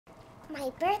My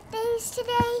birthday's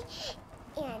today,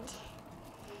 and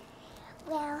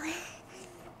well,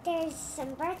 there's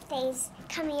some birthdays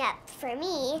coming up for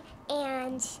me,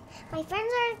 and my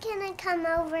friends are gonna come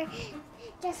over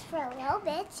just for a little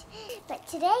bit, but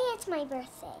today it's my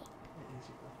birthday.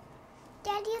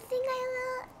 Dad, do you think I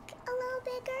look a little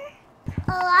bigger? A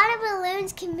lot of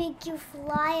balloons can make you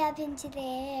fly up into the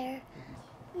air.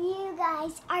 You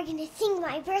guys are gonna think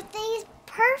my birthday is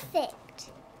perfect.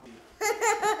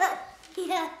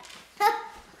 Yeah.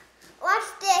 Watch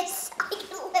this. I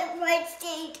can live my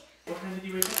state. What time did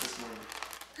you wake up this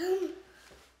morning?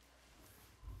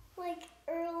 Like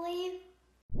early.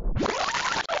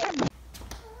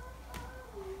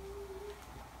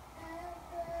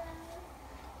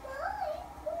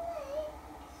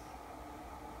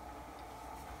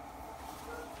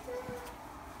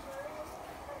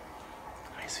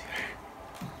 Hi, sweetheart.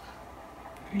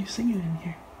 What are you singing in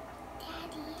here?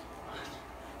 Daddy,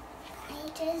 I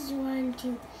just want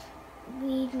to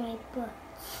read my book.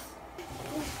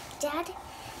 Dad,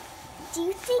 do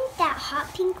you think that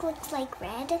hot pink looks like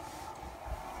red? Yeah,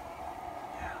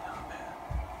 a little bit.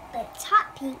 But it's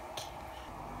hot pink.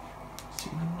 See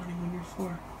you in the morning when you're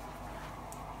 4.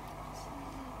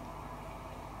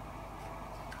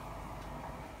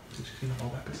 Is she gonna fall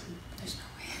back asleep? There's no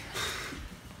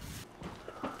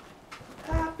way.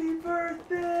 Happy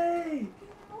birthday!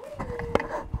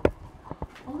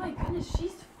 Oh my goodness,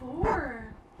 she's 4.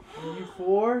 Are you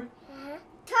 4?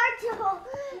 Turtle,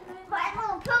 My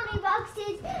Little Pony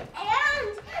boxes,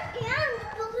 and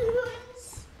balloons.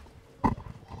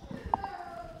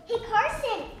 Hey,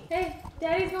 Carson. Hey,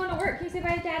 Daddy's going to work. Can you say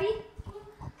bye to Daddy?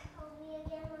 Call me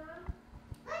again, Mom.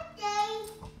 Good day.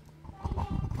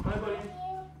 Bye, buddy.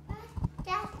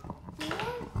 Dad.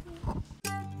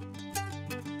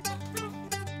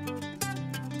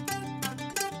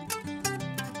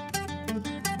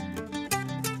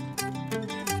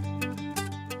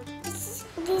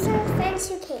 These are the friends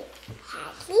who came.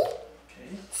 Hadley, Okay.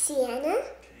 Sienna,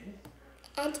 Okay.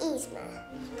 and Yzma.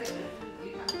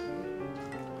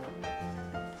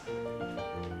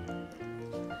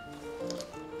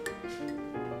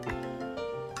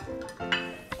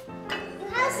 You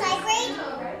have sight braid?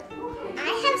 I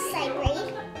have sight braid.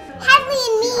 Hadley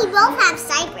and me both have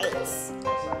sight braids.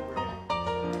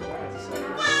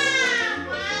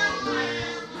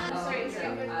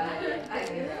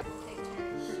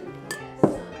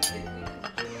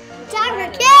 Time for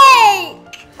cake!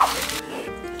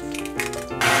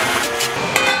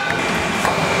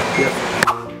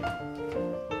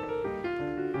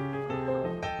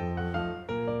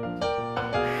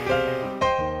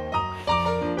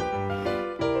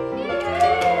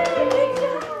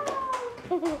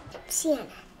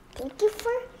 Sienna, thank you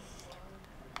for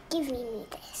giving me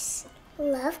this.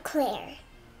 Love, Claire.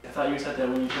 I thought you said that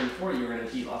when you turned 4, you were going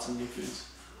to eat lots of new foods.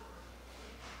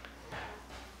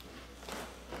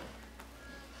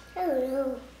 I don't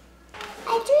know.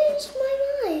 I changed my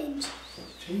mind.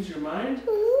 Change your mind?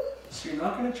 Mm-hmm. So you're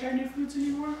not going to try new foods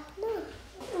anymore? No.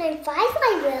 When I'm 5, I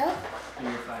will.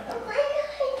 When you're 5.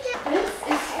 This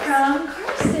is from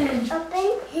Carson.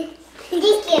 Open. Thank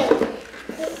you.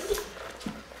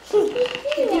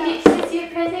 Did you get to see your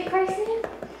present, Carson?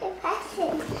 Oh,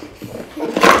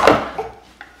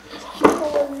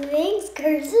 thanks,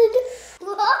 Carson.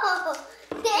 Whoa,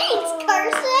 thanks,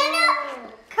 Carson.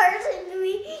 Carson,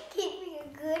 we gave me a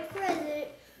good present.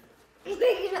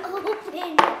 We're gonna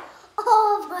open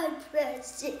all my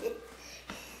presents.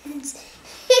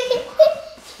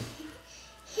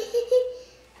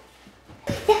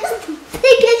 That's the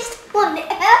biggest one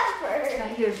ever.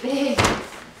 Got your big present.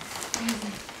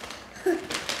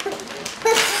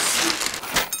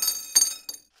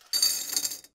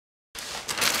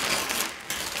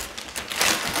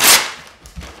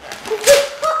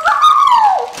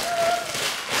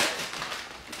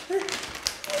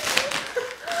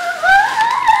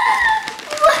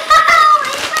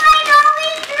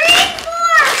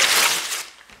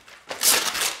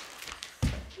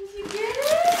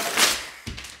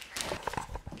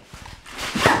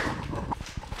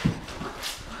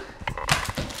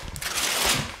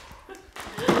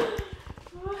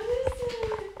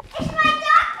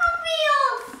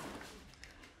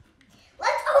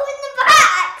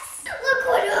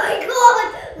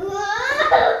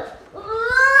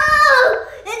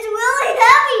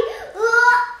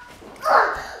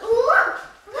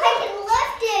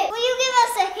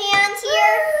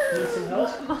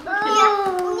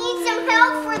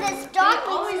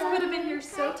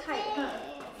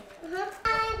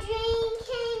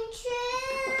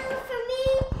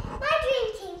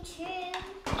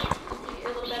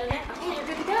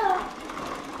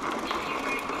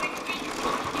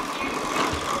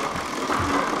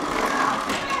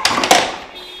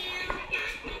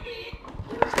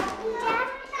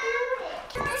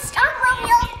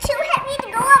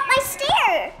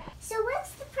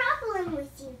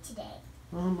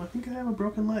 I think I have a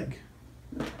broken leg.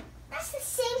 That's the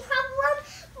same problem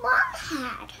Mom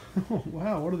had. Oh,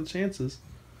 wow. What are the chances?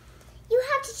 You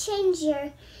have to change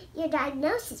your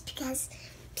diagnosis because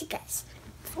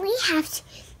we have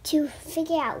to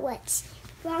figure out what's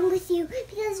wrong with you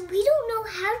because we don't know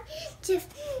how to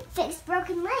fix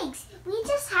broken legs. You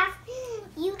just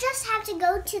have to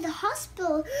go to the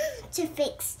hospital to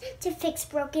fix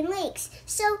broken legs.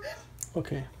 So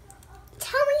Okay.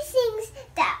 tell me things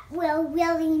that will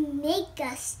really make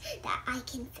us that I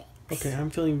can fix. Okay, I'm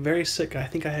feeling very sick. I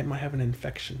think I might have an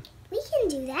infection. We can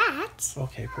do that.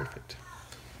 Okay, perfect.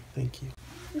 Thank you.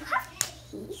 You have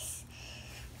a case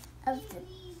of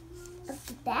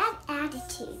the bad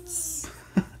attitudes.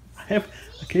 I have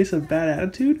a case of bad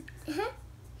attitude?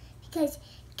 Because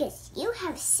you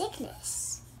have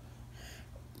sickness.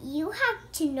 You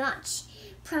have to not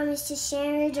promise to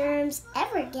share your germs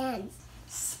ever again.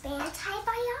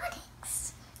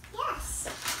 Antibiotics. Yes,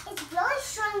 it's really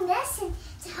strong medicine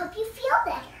to help you feel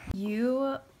better.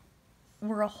 You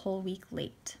were a whole week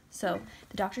late. So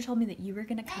the doctor told me that you were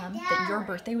going to come, that your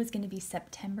birthday was going to be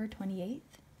September 28th,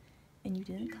 and you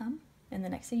didn't come. And the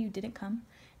next day you didn't come.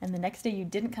 And the next day you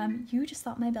didn't come. You just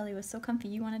thought my belly was so comfy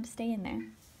you wanted to stay in there.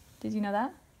 Did you know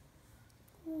that?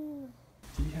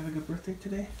 Did you have a good birthday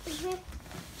today? Mm-hmm.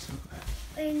 So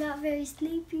glad. I'm not very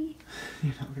sleepy.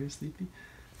 You're not very sleepy?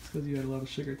 It's because you had a lot of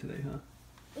sugar today, huh?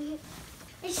 Mm-hmm.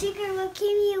 The sugar will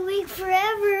keep me awake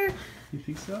forever. You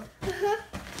think so? Uh-huh.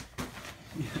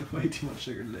 You had way too much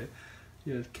sugar today.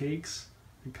 You had cakes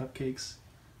and cupcakes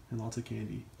and lots of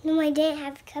candy. No, I didn't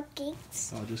have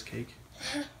cupcakes. Oh, just cake?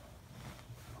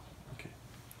 Okay.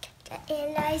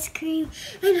 And ice cream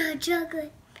and hot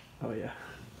chocolate. Oh, yeah.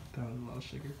 That was a lot of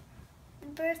sugar. The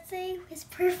birthday was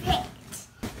perfect.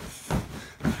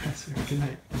 That's right. Good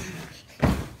night.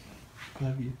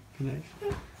 Love you. Good night.